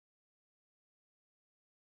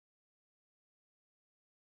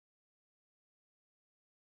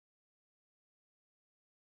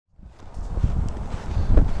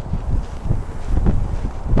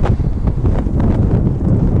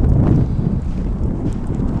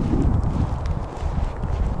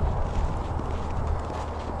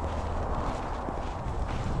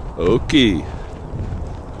Okay.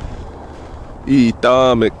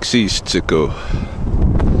 Ita Mexico.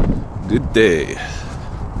 Good day.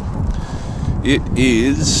 It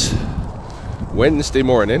is Wednesday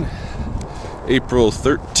morning, April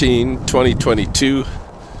 13, 2022,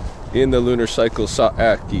 in the lunar cycle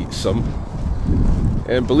Sspopiikimi.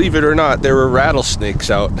 And believe it or not, there were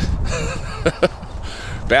rattlesnakes out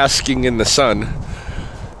basking in the sun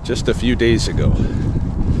just a few days ago.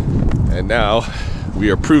 And now we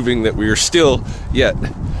are proving that we are still yet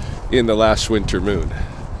in the last winter moon.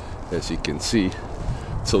 As you can see,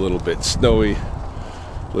 it's a little bit snowy,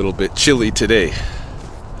 a little bit chilly today.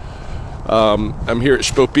 I'm here at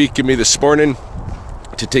Sspopiikimi this morning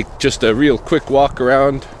to take just a real quick walk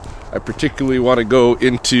around. I particularly want to go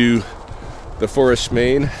into the forest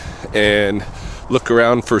main and look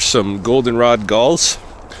around for some goldenrod galls.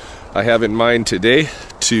 I have in mind today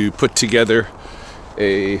to put together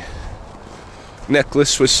a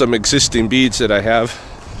necklace with some existing beads that I have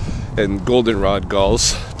and goldenrod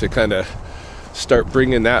galls to kind of start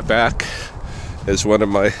bringing that back as one of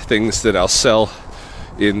my things that I'll sell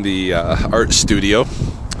in the art studio.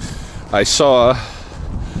 I saw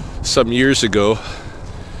some years ago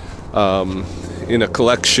in a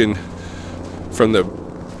collection from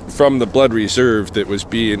the Blood Reserve that was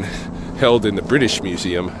being held in the British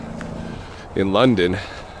Museum in London,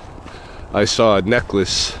 I saw a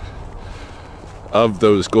necklace of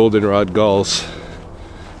those goldenrod galls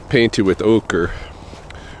painted with ochre,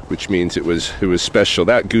 which means it was special.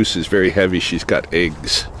 That goose is very heavy. She's got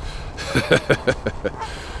eggs.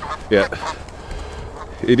 Yeah,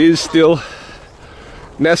 it is still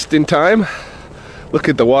nesting time. Look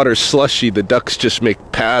at the water slushy. The ducks just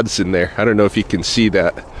make paths in there. I don't know if you can see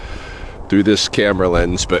that through this camera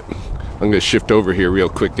lens, but I'm going to shift over here real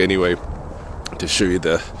quick anyway to show you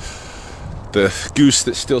the goose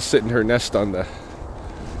that's still sitting her nest on the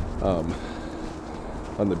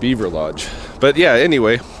beaver lodge. But yeah,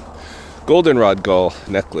 anyway, goldenrod gall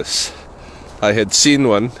necklace. I had seen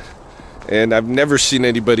one, and I've never seen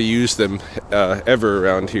anybody use them ever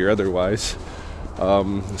around here otherwise.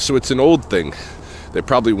 So it's an old thing. They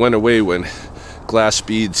probably went away when glass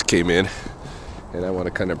beads came in, and I want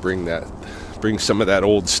to kind of bring some of that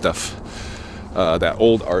old stuff, that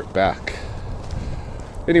old art back.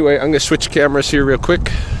 Anyway, I'm going to switch cameras here real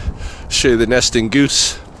quick, show you the nesting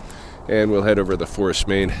goose, and we'll head over to the forest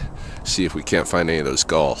main, see if we can't find any of those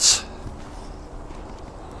galls.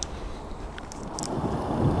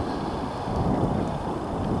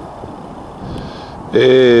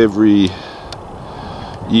 Every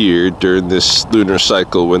year during this lunar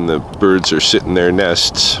cycle, when the birds are sitting their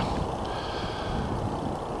nests,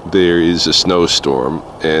 there is a snowstorm,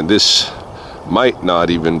 and this might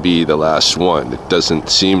not even be the last one. It doesn't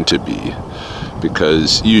seem to be,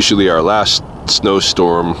 because usually our last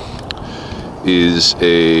snowstorm is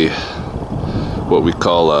what we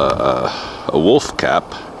call a wolf cap,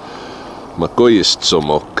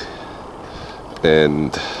 Sspopiikimi,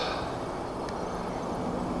 and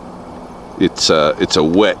it's a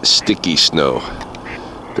wet, sticky snow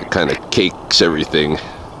that kind of cakes everything,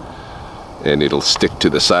 and it'll stick to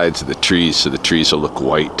the sides of the trees, so the trees will look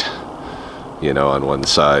white, you know, on one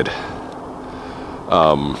side.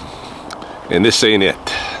 And this ain't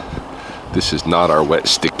it. This is not our wet,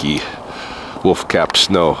 sticky wolf cap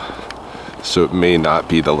snow, so it may not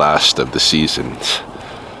be the last of the season's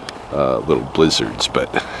little blizzards,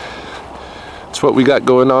 but it's what we got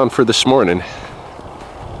going on for this morning.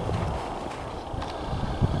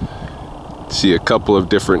 See a couple of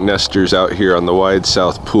different nesters out here on the wide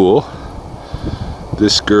south pool.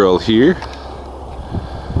 This girl here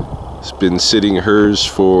has been sitting hers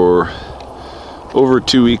for over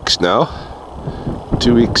 2 weeks now.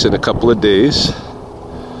 2 weeks and a couple of days.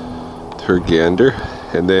 Her gander.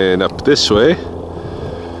 And then up this way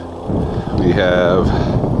we have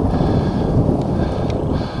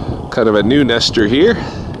kind of a new nester here,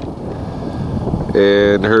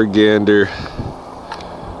 and her gander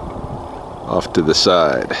off to the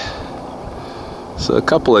side. So a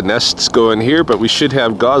couple of nests going here, but we should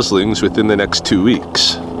have goslings within the next 2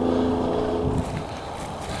 weeks.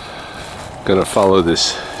 Gonna follow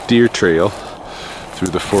this deer trail through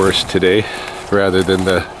the forest today rather than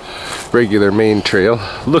the regular main trail,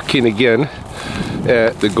 looking again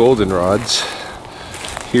at the goldenrods.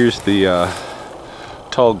 Here's the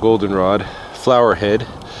tall goldenrod flower head,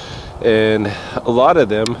 and a lot of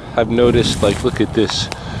them I've noticed, like look at this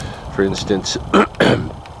for instance,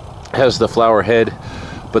 has the flower head,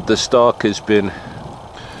 but the stalk has been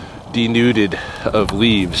denuded of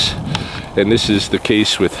leaves, and this is the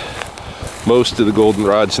case with most of the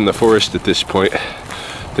goldenrods in the forest at this point.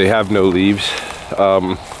 They have no leaves.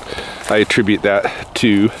 I attribute that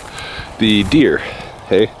to the deer,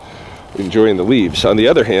 hey, enjoying the leaves. On the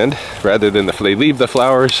other hand, rather than they leave the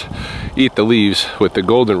flowers, eat the leaves with the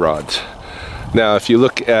goldenrods. Now, if you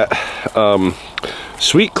look at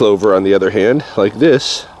sweet clover, on the other hand, like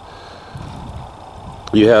this,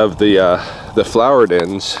 you have the flowered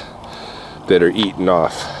ends that are eaten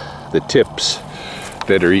off, the tips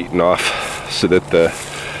that are eaten off, so that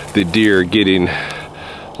the deer are getting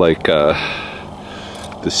like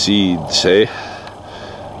the seeds, eh?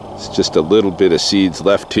 It's just a little bit of seeds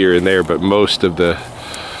left here and there, but most of the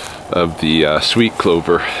sweet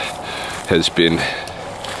clover has been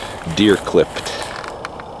deer clipped.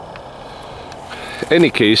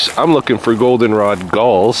 Any case, I'm looking for goldenrod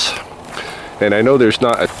galls, and I know there's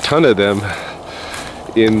not a ton of them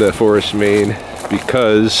in the forest main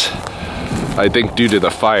because I think due to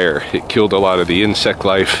the fire, it killed a lot of the insect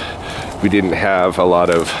life. We didn't have a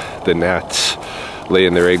lot of the gnats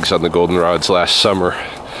laying their eggs on the goldenrods last summer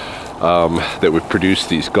that would produce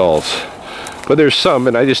these galls. But there's some,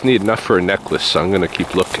 and I just need enough for a necklace, so I'm gonna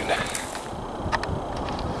keep looking.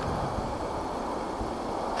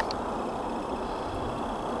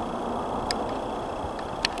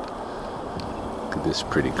 Look at this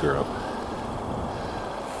pretty girl.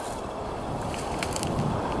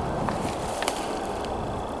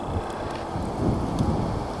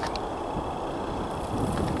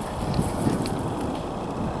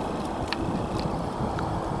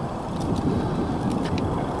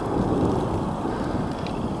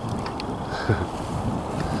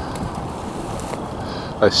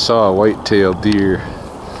 I saw a white-tailed deer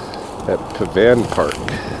at Pavan Park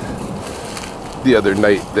the other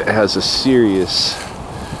night that has a serious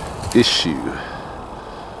issue.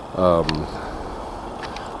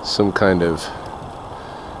 Some kind of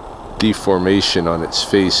deformation on its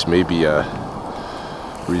face, maybe a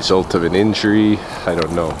result of an injury, I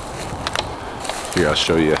don't know. Here, I'll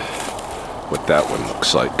show you what that one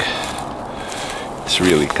looks like. It's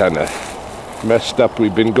really kind of messed up.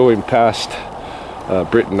 We've been going past,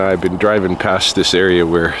 Britt and I have been driving past this area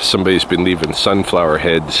where somebody's been leaving sunflower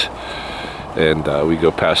heads, and we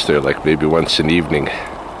go past there like maybe once an evening,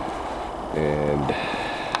 and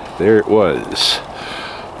there it was.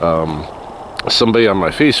 Somebody on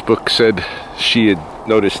my Facebook said she had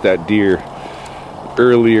noticed that deer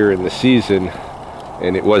earlier in the season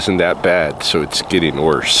and it wasn't that bad, so it's getting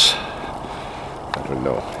worse. I don't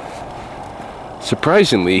know.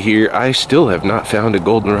 Surprisingly, here I still have not found a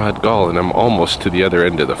goldenrod gall, and I'm almost to the other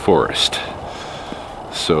end of the forest.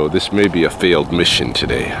 So this may be a failed mission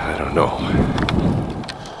today, I don't know.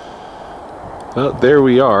 Well, there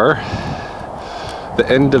we are, the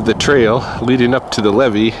end of the trail leading up to the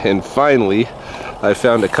levee, and finally I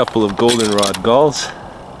found a couple of goldenrod galls.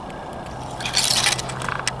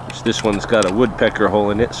 This one's got a woodpecker hole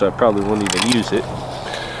in it, so I probably won't even use it.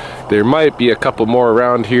 There might be a couple more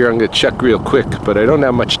around here. I'm gonna check real quick, but I don't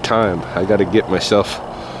have much time. I gotta get myself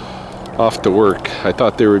off to work. I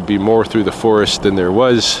thought there would be more through the forest than there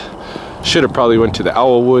was. Should have probably went to the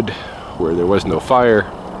Owlwood where there was no fire.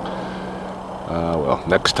 Well,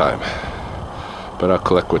 next time. But I'll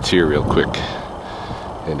collect what's here real quick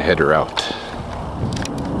and head her out.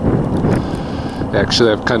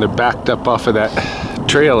 Actually, I've kind of backed up off of that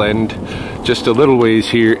trail end just a little ways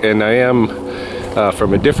here, and I am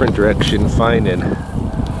from a different direction finding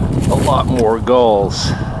a lot more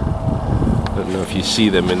galls. I don't know if you see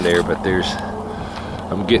them in there, but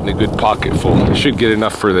I'm getting a good pocket full. I should get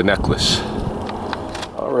enough for the necklace.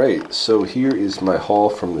 Alright, so here is my haul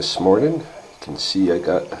from this morning. You can see I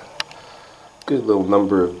got a good little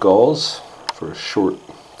number of galls for a short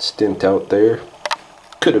stint out there.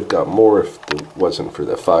 Could have got more if it wasn't for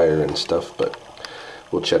the fire and stuff, but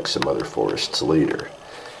we'll check some other forests later.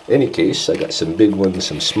 In any case, I got some big ones,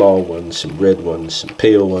 some small ones, some red ones, some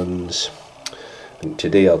pale ones. And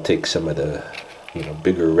today I'll take some of the,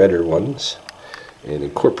 bigger, redder ones and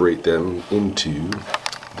incorporate them into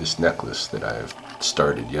this necklace that I've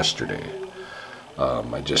started yesterday.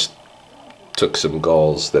 I just took some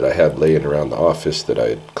galls that I had laying around the office that I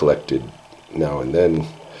had collected now and then,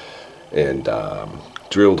 and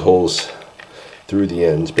drilled holes through the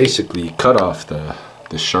ends. Basically cut off the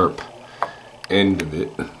sharp end of it,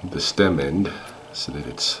 the stem end, so that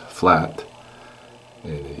it's flat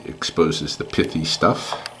and it exposes the pithy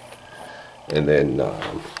stuff. And then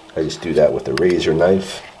I just do that with a razor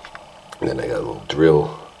knife, and then I got a little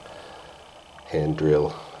drill, hand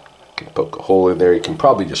drill. You can poke a hole in there. You can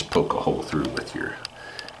probably just poke a hole through with your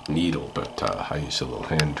needle, but I use a little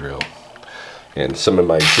hand drill. And some of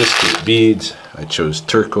my existing beads, I chose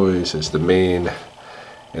turquoise as the main,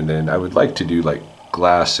 and then I would like to do like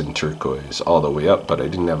glass and turquoise all the way up, but I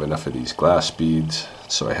didn't have enough of these glass beads,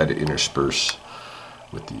 so I had to intersperse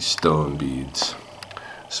with these stone beads.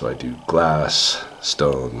 So I do glass,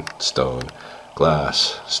 stone, stone,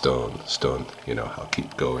 glass, stone, stone. You know, I'll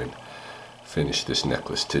keep going. Finish this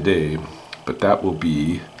necklace today, but that will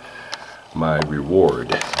be my reward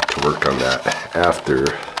to work on that after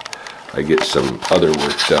I get some other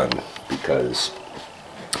work done, because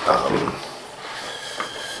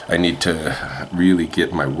I need to really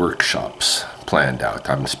get my workshops planned out.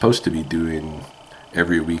 I'm supposed to be doing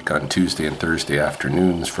every week on Tuesday and Thursday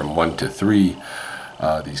afternoons from 1 to 3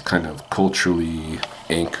 these kind of culturally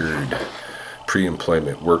anchored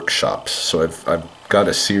pre-employment workshops. So I've got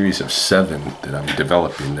a series of 7 that I'm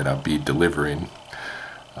developing that I'll be delivering.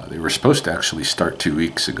 They were supposed to actually start 2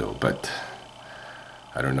 weeks ago, but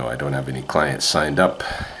I don't know, I don't have any clients signed up,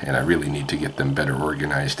 and I really need to get them better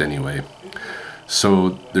organized anyway.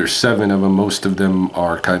 So there's 7 of them. Most of them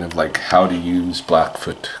are kind of like how to use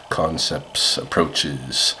Blackfoot concepts,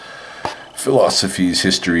 approaches, philosophies,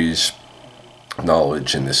 histories,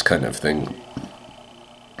 knowledge, and this kind of thing,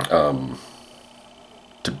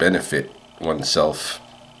 to benefit oneself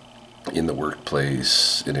in the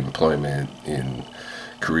workplace, in employment, in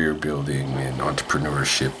career building, in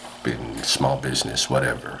entrepreneurship, in small business,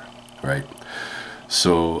 whatever, right?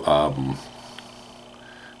 So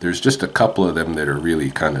there's just a couple of them that are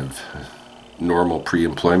really kind of normal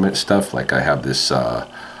pre-employment stuff. Like I have this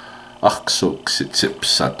Aksok Sitsip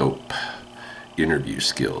Satop interview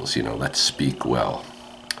skills, you know, let's speak well.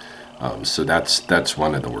 So that's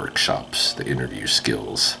one of the workshops, the interview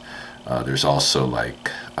skills. There's also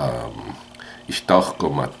like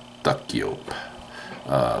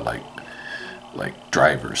like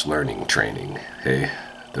driver's learning training. Hey,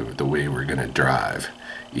 the way we're gonna drive.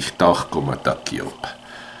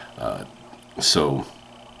 So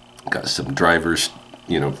got some drivers,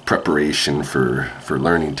 you know, preparation for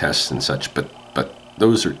learning tests and such, but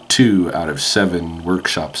those are 2 out of 7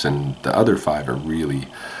 workshops, and the other 5 are really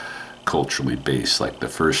culturally based. Like the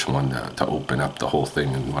first one to open up the whole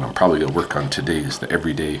thing, and what I'm probably going to work on today is the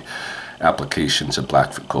everyday applications of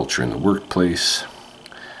Blackfoot culture in the workplace.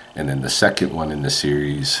 And then the second one in the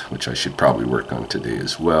series, which I should probably work on today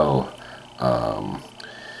as well,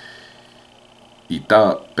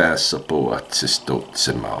 Ita Basapoa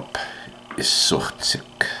Sspopiikimi is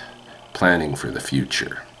planning for the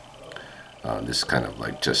future. This kind of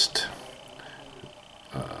like just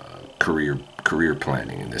career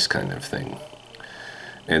planning and this kind of thing.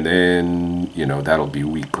 And then, you know, that'll be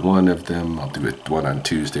week 1 of them. I'll do it one on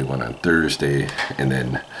Tuesday, one on Thursday, and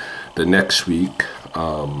then the next week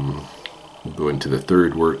we'll go into the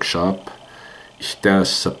 3rd workshop,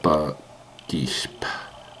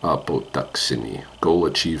 Sspopiikimi, goal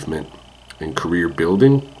achievement and career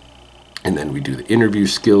building. And then we do the interview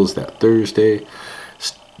skills that Thursday,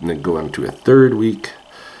 and then go on to a 3rd week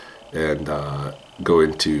and go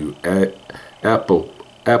into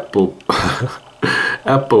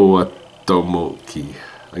Apowatomoki.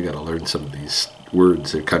 I gotta learn some of these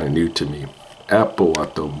words, they're kind of new to me.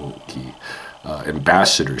 Apowatomoki,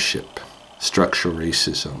 ambassadorship, structural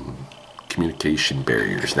racism, communication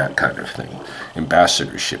barriers, that kind of thing.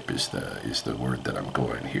 Ambassadorship is the word that I'm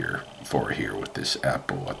going here with this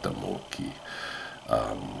Apowatomoki.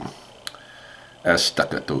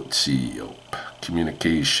 Astakatotsiop,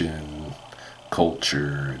 communication,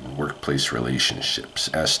 culture, and workplace relationships.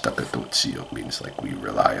 Astakatotsiop means like we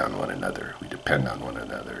rely on one another, we depend on one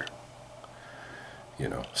another. You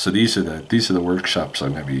know, so these are the workshops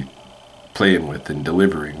I'm going to be playing with and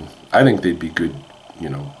delivering. I think they'd be good, you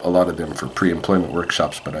know, a lot of them for pre-employment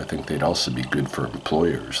workshops, but I think they'd also be good for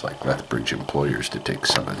employers, like Lethbridge employers, to take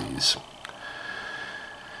some of these.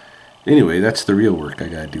 Anyway, that's the real work I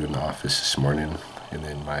got to do in the office this morning, and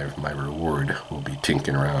then my reward will be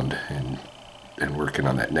tinkering around and working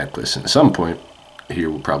on that necklace. And at some point here,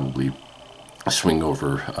 we'll probably swing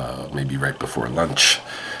over maybe right before lunch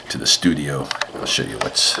to the studio. I'll show you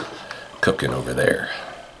what's cooking over there.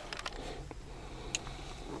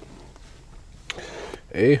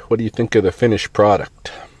 Hey, what do you think of the finished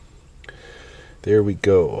product? There we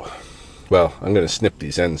go. Well, I'm going to snip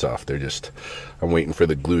these ends off. I'm waiting for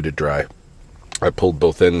the glue to dry. I pulled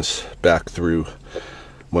both ends back through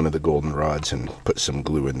one of the goldenrods and put some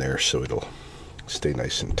glue in there so it'll stay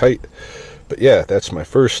nice and tight. But yeah, that's my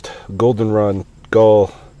first goldenrod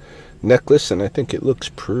Gall necklace, and I think it looks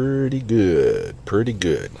pretty good. Pretty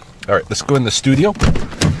good. All right, let's go in the studio.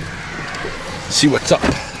 See what's up.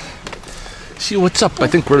 See what's up. I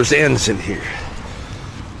think Roseanne's in here.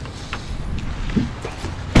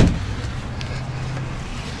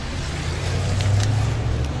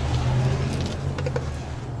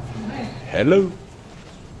 Hello.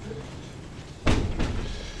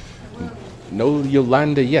 No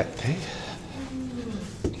Yolanda yet, eh?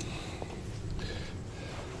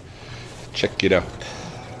 Check it out.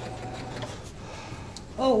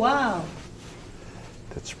 Oh, wow.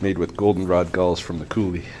 That's made with goldenrod galls from the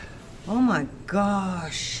coulee. Oh my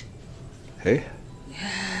gosh. Hey?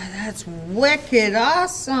 Yeah, that's wicked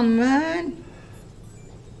awesome, man.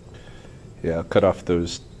 Yeah, I'll cut off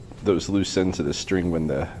those loose ends of the string when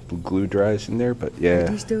the glue dries in there, but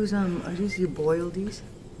yeah. Are these you boiled these?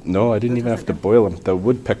 No, I didn't even have to boil them. The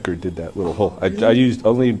woodpecker did that little hole. I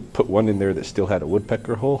only put one in there that still had a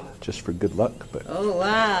woodpecker hole, just for good luck. But oh,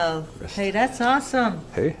 wow. Hey, that's awesome.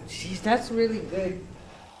 Hey? Jeez, that's really good.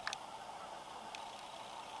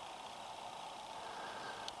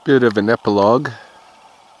 Bit of an epilogue.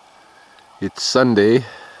 It's Sunday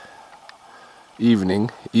evening,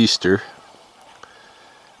 Easter,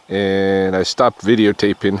 and I stopped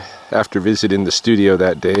videotaping after visiting the studio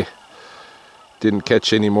that day. Didn't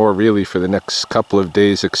catch any more really for the next couple of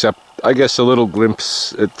days, except I guess a little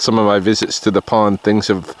glimpse at some of my visits to the pond. Things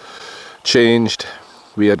have changed.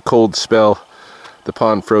 We had cold spell, the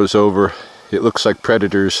pond froze over. It looks like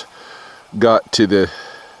predators got to the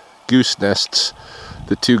goose nests,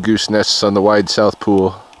 the 2 goose nests on the wide south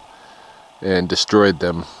pool, and destroyed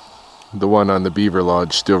them. The one on the beaver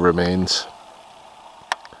lodge still remains,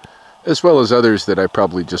 as well as others that I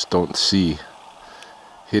probably just don't see,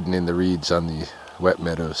 hidden in the reeds on the wet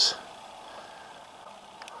meadows.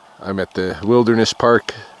 I'm at the wilderness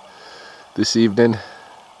park this evening,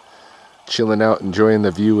 chilling out, enjoying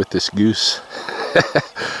the view with this goose.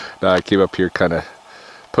 Now, I came up here kind of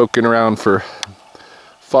poking around for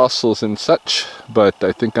fossils and such, but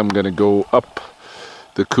I think I'm going to go up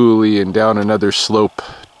the coulee and down another slope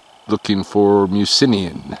looking for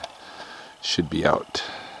Mucinian. Should be out.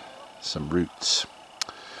 Some roots.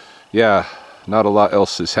 Yeah, not a lot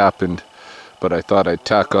else has happened, but I thought I'd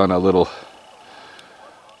tack on a little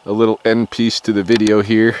end piece to the video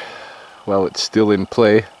here while it's still in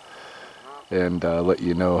play, and let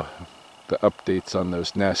you know the updates on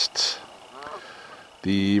those nests.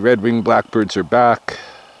 The red-winged blackbirds are back.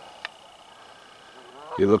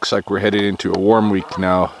 It looks like we're headed into a warm week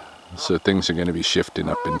now, so things are going to be shifting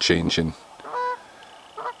up and changing.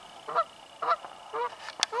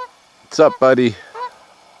 What's up, buddy?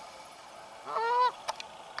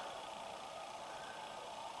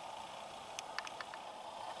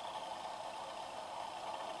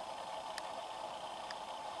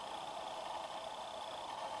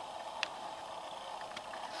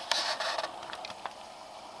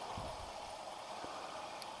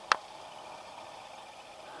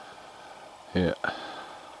 Yeah.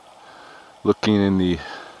 Looking in the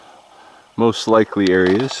most likely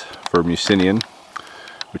areas for Mucinian,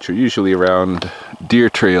 which are usually around deer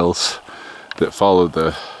trails that follow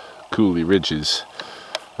the coulee ridges.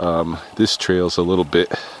 This trail's a little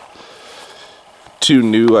bit too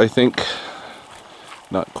new, I think.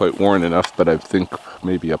 Not quite worn enough, but I think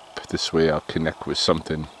maybe up this way I'll connect with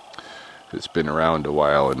something that's been around a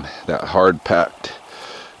while, and that hard-packed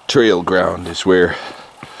trail ground is where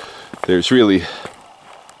there's really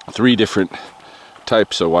 3 different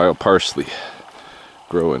types of wild parsley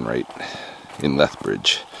growing right in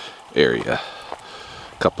Lethbridge area.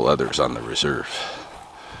 A couple others on the reserve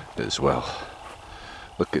as well.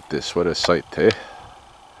 Look at this, what a sight, eh?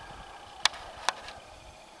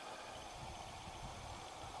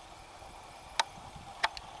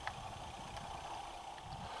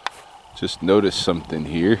 Just noticed something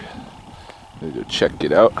here. I'm gonna go check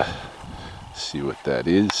it out, see what that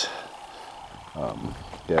is.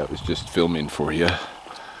 Yeah, it was just filming for you,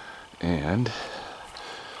 and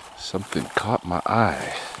something caught my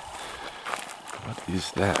eye. What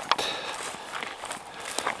is that?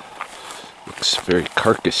 Looks very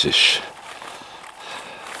carcassish.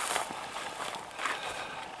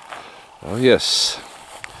 Oh yes,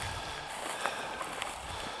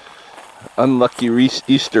 unlucky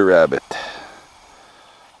Easter rabbit.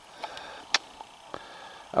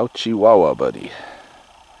 Ouchie wawa, buddy.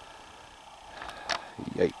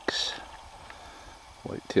 Yikes.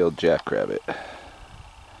 White-tailed jackrabbit.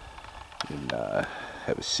 And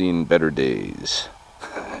have seen better days.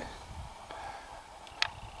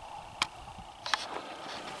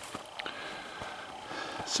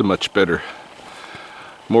 It's a much better,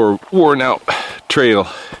 more worn out trail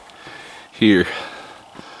here.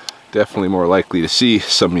 Definitely more likely to see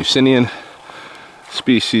some Mucinian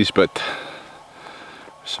species, but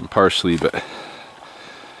some parsley, but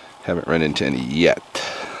haven't run into any yet.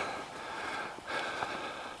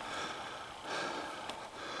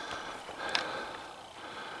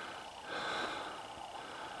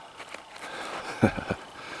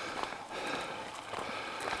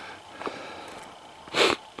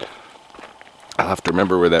 I'll have to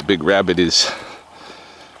remember where that big rabbit is.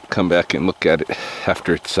 Come back and look at it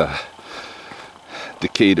after it's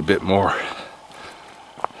decayed a bit more.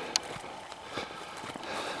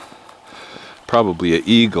 Probably an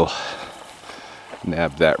eagle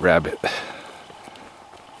nabbed that rabbit.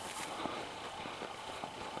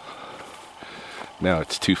 Now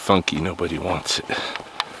it's too funky, nobody wants it.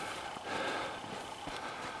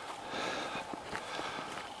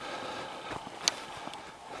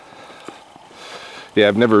 Yeah,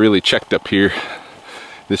 I've never really checked up here,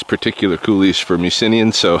 this particular coulee's for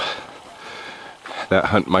Mucinian, so that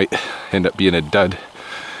hunt might end up being a dud.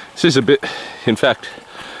 This is a bit, in fact,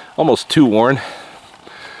 almost too worn.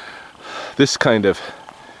 This kind of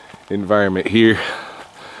environment here,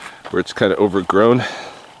 where it's kind of overgrown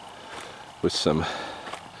with some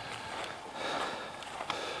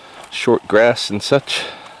short grass and such.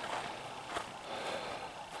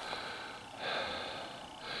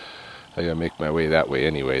 I gotta make my way that way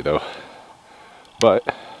anyway though, but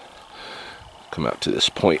come out to this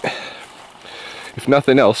point. If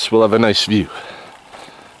nothing else, we'll have a nice view.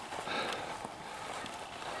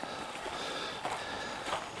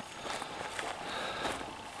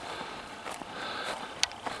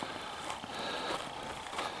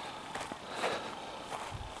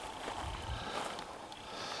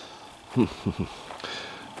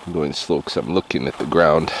 I'm going slow because I'm looking at the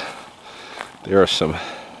ground. There are some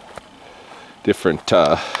different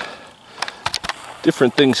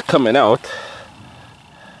things coming out.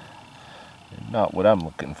 Not what I'm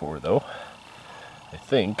looking for though. I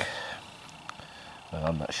think. Well,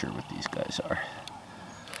 I'm not sure what these guys are.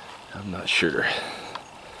 I'm not sure.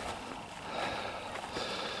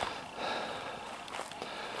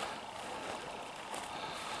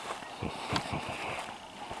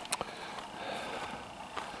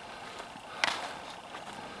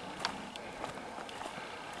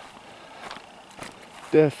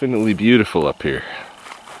 Definitely beautiful up here.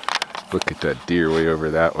 Look at that deer way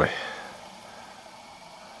over that way.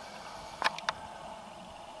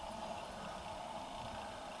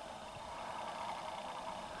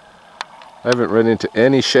 I haven't run into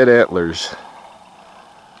any shed antlers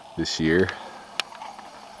this year.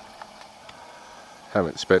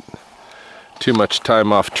 Haven't spent too much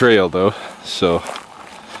time off trail though, so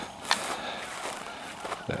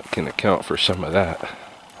that can account for some of that.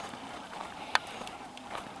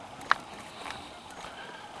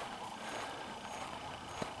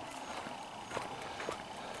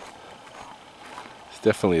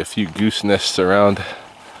 Definitely a few goose nests around,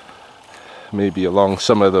 maybe along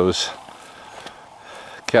some of those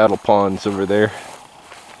cattle ponds over there.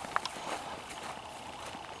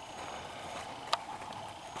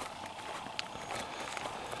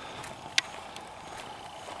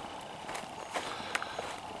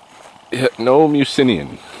 Yeah, no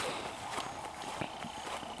Mucinian.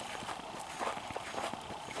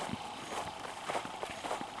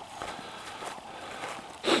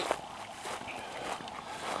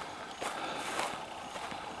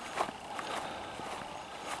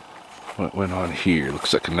 What went on here?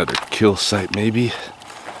 Looks like another kill site maybe.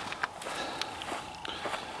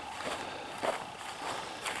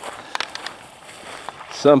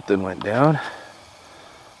 Something went down.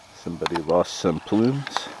 Somebody lost some plumes.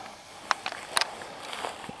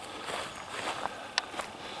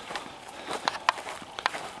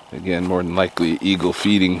 Again, more than likely eagle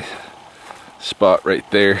feeding spot right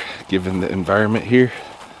there, given the environment here.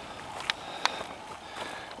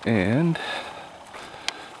 And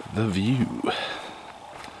the view.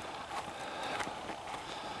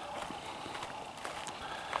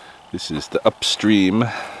 This is the upstream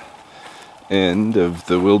end of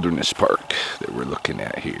the wilderness park that we're looking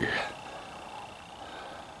at here.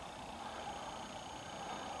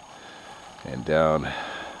 And down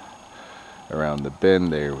around the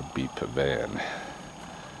bend there would be Pavan.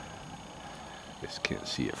 Just can't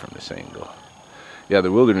see it from this angle. Yeah,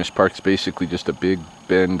 the wilderness park's basically just a big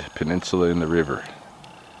bend peninsula in the river.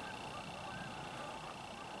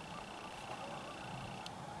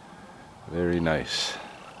 Very nice.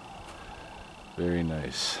 Very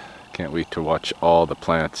nice. Can't wait to watch all the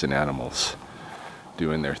plants and animals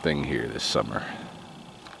doing their thing here this summer.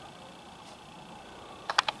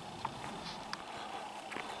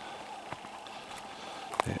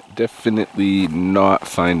 Definitely not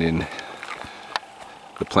finding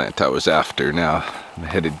the plant I was after now. I'm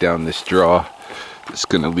headed down this draw that's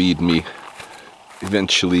going to lead me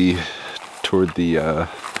eventually toward the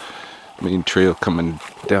main trail coming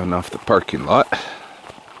down off the parking lot. I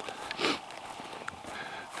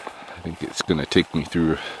think it's going to take me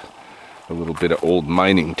through a little bit of old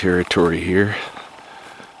mining territory here.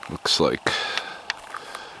 Looks like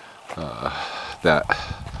that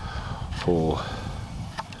whole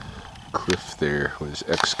cliff there was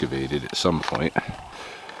excavated at some point.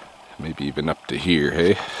 Maybe even up to here,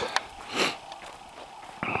 hey?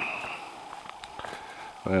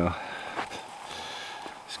 Well,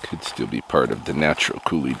 this could still be part of the natural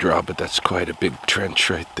coulee draw, but that's quite a big trench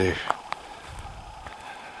right there.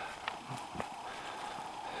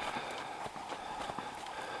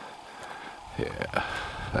 Yeah,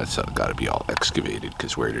 that's got to be all excavated,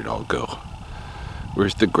 because where did it all go?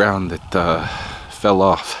 Where's the ground that fell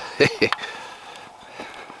off?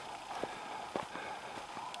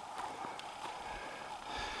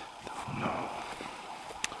 Oh no.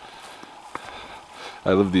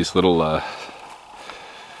 I love these little,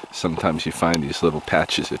 sometimes you find these little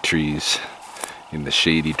patches of trees in the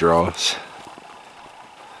shady draws.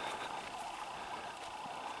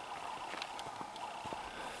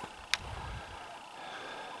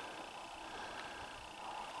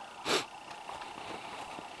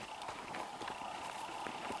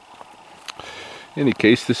 In any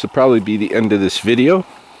case, this will probably be the end of this video.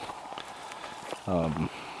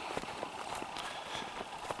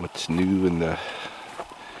 What's new in the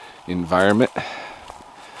environment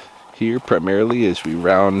here primarily as we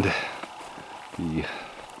round the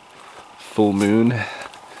full moon,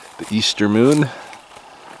 the Easter moon,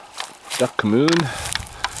 duck moon.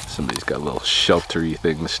 Somebody's got little sheltery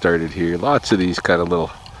things started here. Lots of these kind of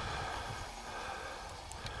little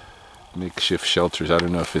makeshift shelters. I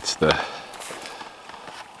don't know if it's the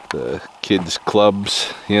kids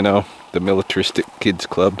clubs, you know, the militaristic kids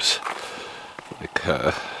clubs, like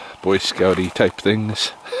Boy Scouty type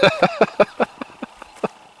things.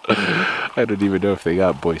 I don't even know if they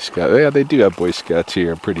got Boy Scouts. Yeah, they do have Boy Scouts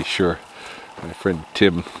here, I'm pretty sure. My friend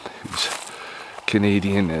Tim, who's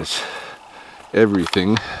Canadian as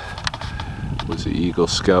everything, was an Eagle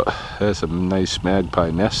Scout. That's a nice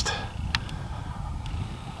magpie nest.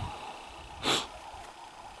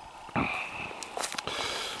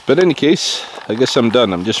 But in any case, I guess I'm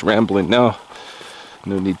done. I'm just rambling now.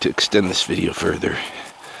 No need to extend this video further,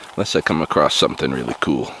 unless I come across something really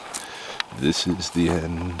cool. This is the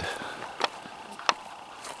end.